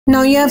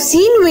Now you have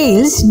seen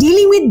whales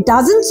dealing with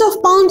dozens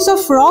of pounds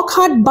of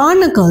rock-hard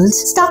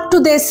barnacles stuck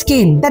to their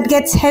skin that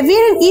gets heavier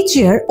and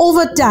itchier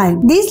over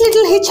time. These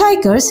little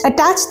hitchhikers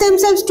attach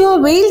themselves to a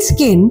whale's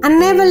skin and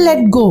never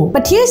let go.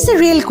 But here's the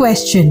real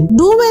question.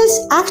 Do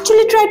whales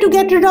actually try to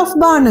get rid of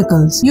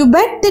barnacles? You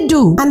bet they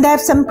do, and they have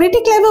some pretty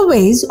clever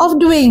ways of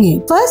doing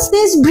it. First,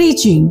 there's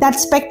breaching, that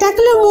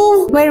spectacular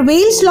move where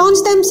whales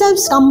launch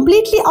themselves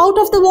completely out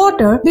of the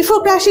water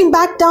before crashing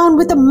back down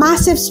with a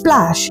massive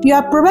splash. You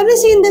have probably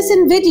seen this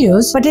in videos,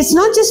 but it's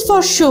not just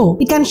for show.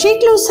 It can shake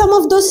loose some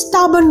of those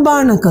stubborn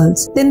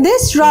barnacles. Then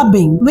there's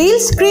rubbing.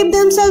 Whales scrape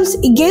themselves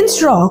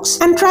against rocks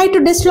and try to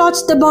dislodge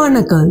the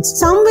barnacles.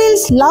 Some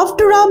whales love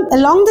to rub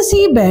along the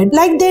seabed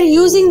like they're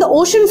using the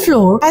ocean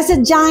floor as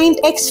a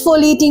giant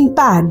exfoliating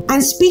pad.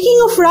 And speaking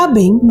of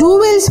rubbing, do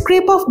whales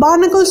scrape off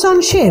barnacles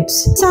on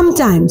ships?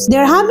 Sometimes.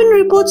 There have been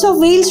reports of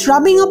whales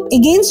rubbing up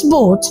against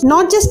boats,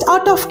 not just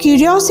out of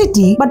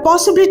curiosity, but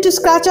possibly to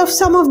scratch off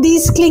some of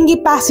these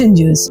clingy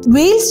passengers.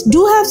 Whales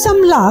do have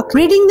some luck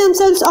ridding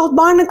themselves of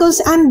barnacles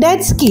and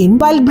dead skin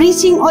while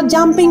breaching or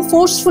jumping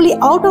forcefully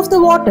out of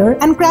the water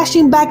and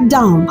crashing back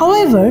down.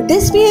 However,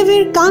 this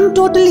behavior can't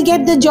totally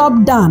get the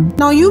job done.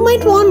 Now you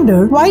might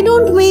wonder, why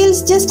don't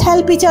whales just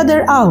help each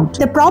other out?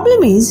 The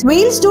problem is,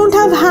 whales don't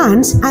have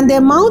hands and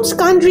their mouths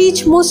can't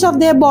reach most of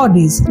their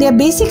bodies. They are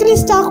basically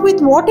stuck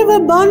with whatever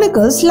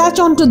barnacles latch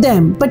onto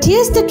them. But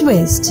here's the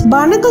twist.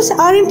 Barnacles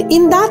aren't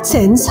in that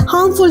sense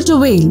harmful to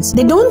whales.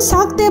 They don't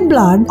suck their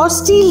blood or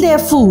steal their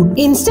food.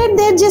 Instead,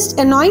 they're just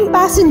annoying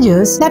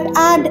passengers that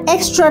add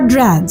extra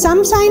drag.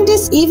 Some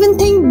scientists even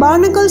think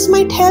barnacles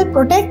might help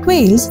protect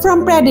whales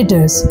from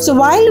predators. So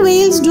while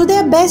whales do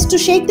their best to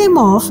shake them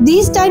off,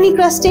 these tiny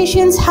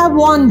crustaceans have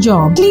one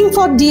job: cling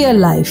for dear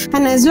life.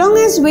 And as long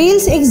as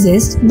whales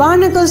exist,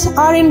 barnacles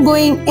aren't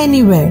going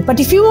anywhere. But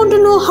if you want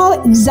to know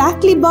how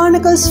exactly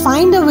barnacles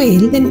find a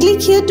whale, then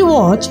click here to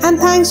watch, and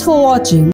thanks for watching.